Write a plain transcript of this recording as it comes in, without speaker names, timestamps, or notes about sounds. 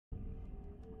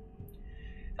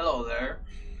Hello there.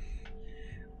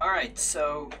 Alright,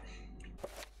 so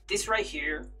this right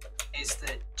here is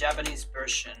the Japanese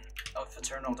version of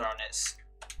Eternal Darkness.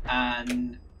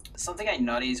 And something I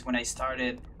noticed when I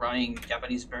started running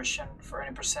Japanese version for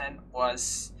 100%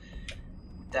 was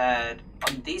that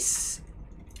on this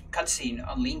cutscene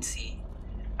on Lindsay,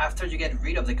 after you get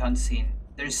rid of the cutscene,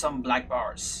 there's some black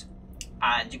bars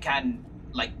and you can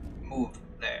like move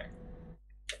there.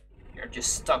 You're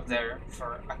just stuck there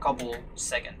for a couple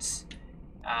seconds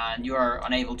and you are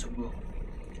unable to move.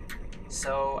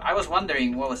 So I was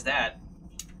wondering what was that.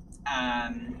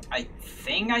 I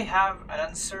think I have an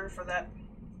answer for that.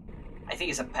 I think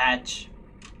it's a patch,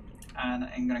 and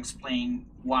I'm gonna explain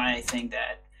why I think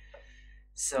that.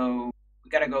 So we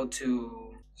gotta go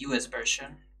to US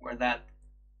version where that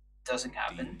doesn't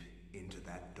happen. Deep into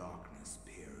that darkness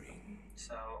peering.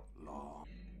 So Long.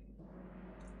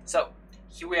 so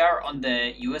here we are on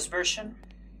the US version,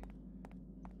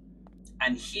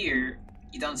 and here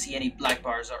you don't see any black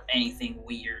bars or anything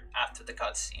weird after the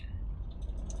cutscene,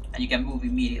 and you can move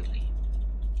immediately,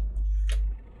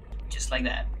 just like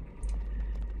that.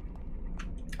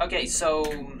 Okay, so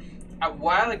a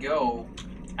while ago,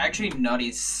 I actually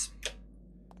noticed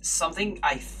something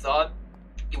I thought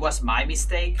it was my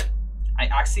mistake. I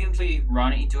accidentally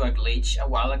ran into a glitch a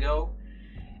while ago,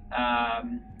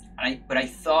 but I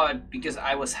thought because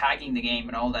I was hacking the game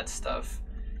and all that stuff,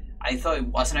 I thought it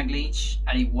wasn't a glitch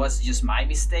and it was just my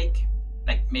mistake.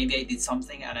 Like maybe I did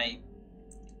something and I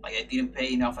didn't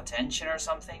pay enough attention or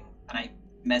something, and I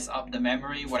messed up the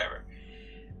memory, whatever.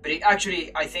 But it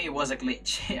actually, I think it was a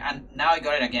glitch, and now I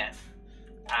got it again.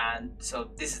 And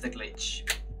so this is the glitch.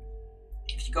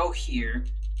 If you go here,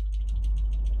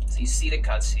 so you see the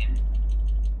cutscene,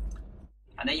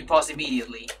 and then you pause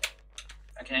immediately,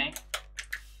 okay?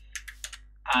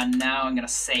 And now I'm gonna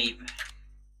save,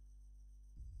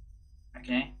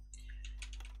 okay?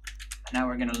 And now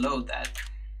we're gonna load that.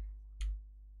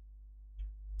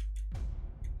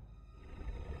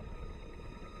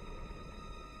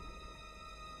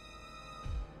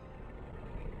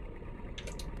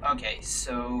 Okay,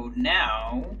 so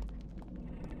now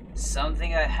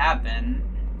something that happened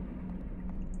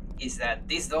is that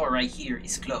this door right here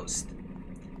is closed,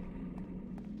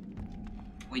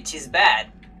 which is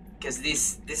bad because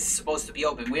this is supposed to be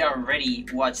open. We already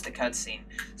watched the cutscene,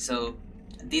 so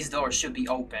this door should be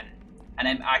open, and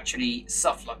I'm actually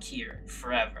softlock here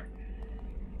forever.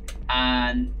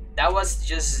 And that was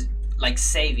just like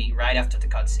saving right after the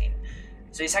cutscene,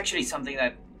 so it's actually something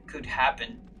that could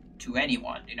happen to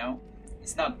anyone, you know?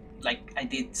 It's not like I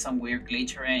did some weird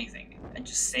glitch or anything. I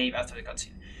just save after the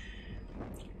cutscene.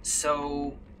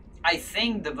 So I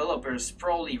think developers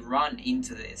probably run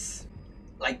into this.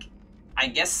 Like, I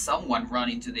guess someone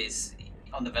run into this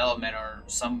on development or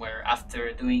somewhere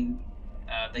after doing,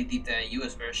 they did the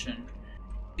US version.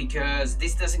 Because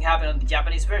this doesn't happen on the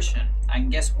Japanese version. And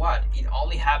guess what? It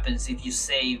only happens if you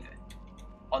save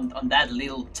on that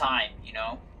little time, you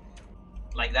know?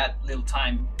 Like that little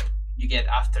time you get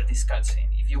after this cutscene.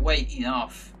 If you wait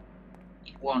enough,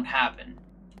 it won't happen.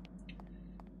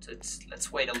 So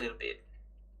let's wait a little bit.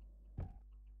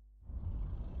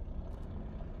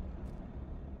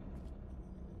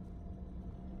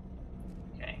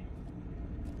 Okay.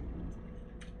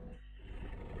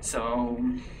 So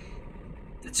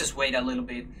let's just wait a little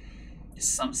bit,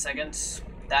 just some seconds.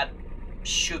 That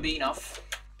should be enough.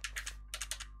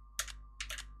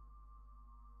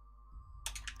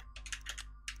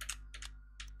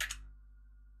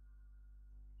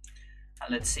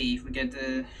 And let's see if we get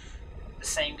the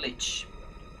same glitch.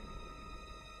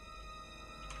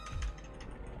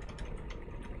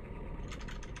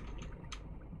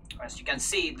 As you can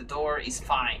see, the door is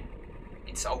fine.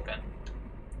 It's open.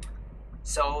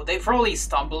 So they probably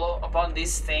stumble upon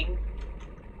this thing,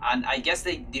 and I guess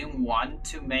they didn't want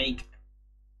to make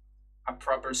a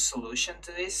proper solution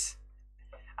to this,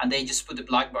 and they just put the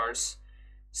black bars.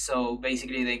 So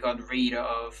basically they got rid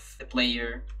of the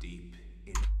player Deep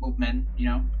in. movement, you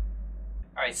know?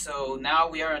 Alright, so now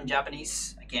we are in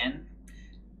Japanese again,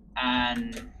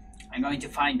 and I'm going to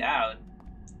find out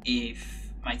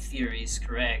if my theory is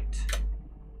correct.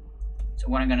 So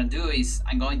what I'm gonna do is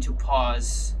I'm going to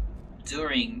pause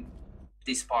during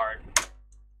this part.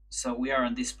 So we are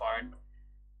on this part.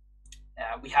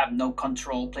 We have no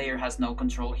control, player has no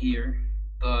control here,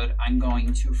 but I'm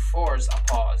going to force a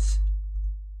pause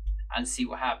and see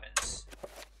what happens.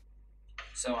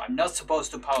 So I'm not supposed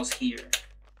to pause here,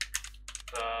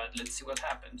 but let's see what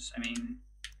happens. I mean,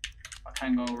 what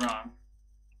can go wrong?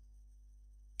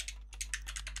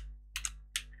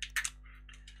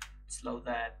 Let's load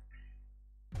that.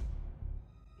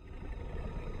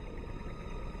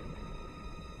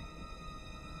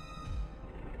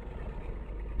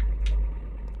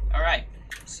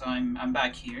 So I'm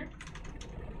back here.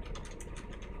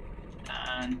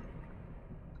 And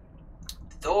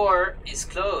the door is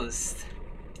closed.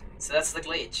 So that's the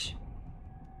glitch.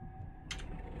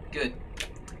 Good.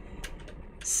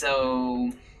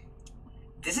 So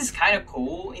this is kind of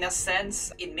cool in a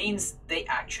sense. It means they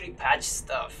actually patch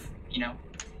stuff, you know.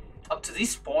 Up to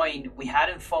this point, we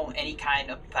hadn't found any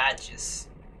kind of patches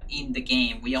in the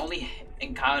game. We only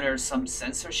encountered some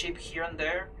censorship here and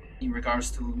there in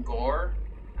regards to gore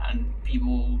and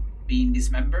people being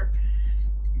dismembered,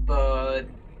 but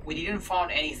we didn't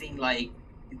find anything like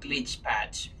glitch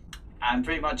patch. And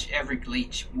pretty much every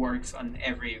glitch works on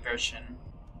every version.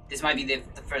 This might be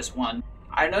the first one.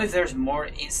 I don't know if there's more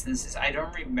instances. I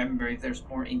don't remember if there's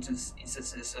more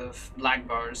instances of black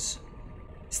bars.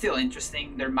 Still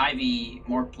interesting. There might be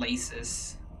more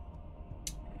places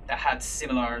that had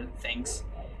similar things.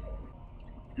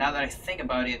 Now that I think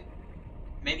about it,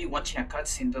 maybe watching a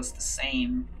cutscene does the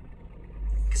same,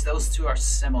 because those two are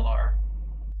similar.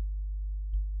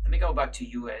 Let me go back to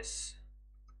US.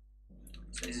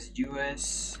 So this is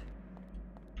US.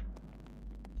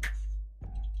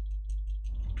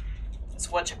 Let's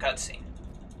watch a cutscene.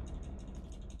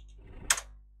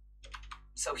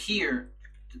 So here,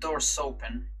 the door's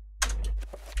open.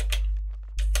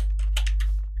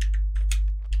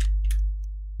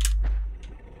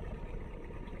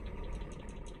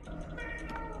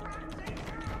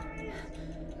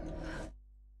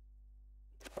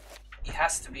 It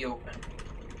has to be open.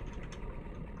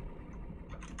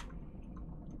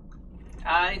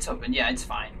 It's open. Yeah, it's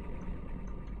fine.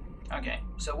 Okay,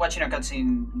 so watching a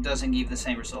cutscene doesn't give the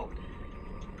same result.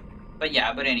 But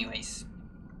yeah, but anyways,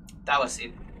 that was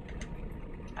it.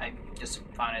 I just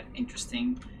found it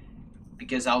interesting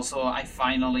because also I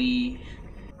finally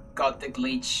got the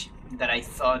glitch that I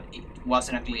thought it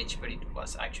wasn't a glitch, but it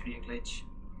was actually a glitch.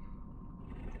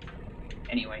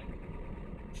 Anyway,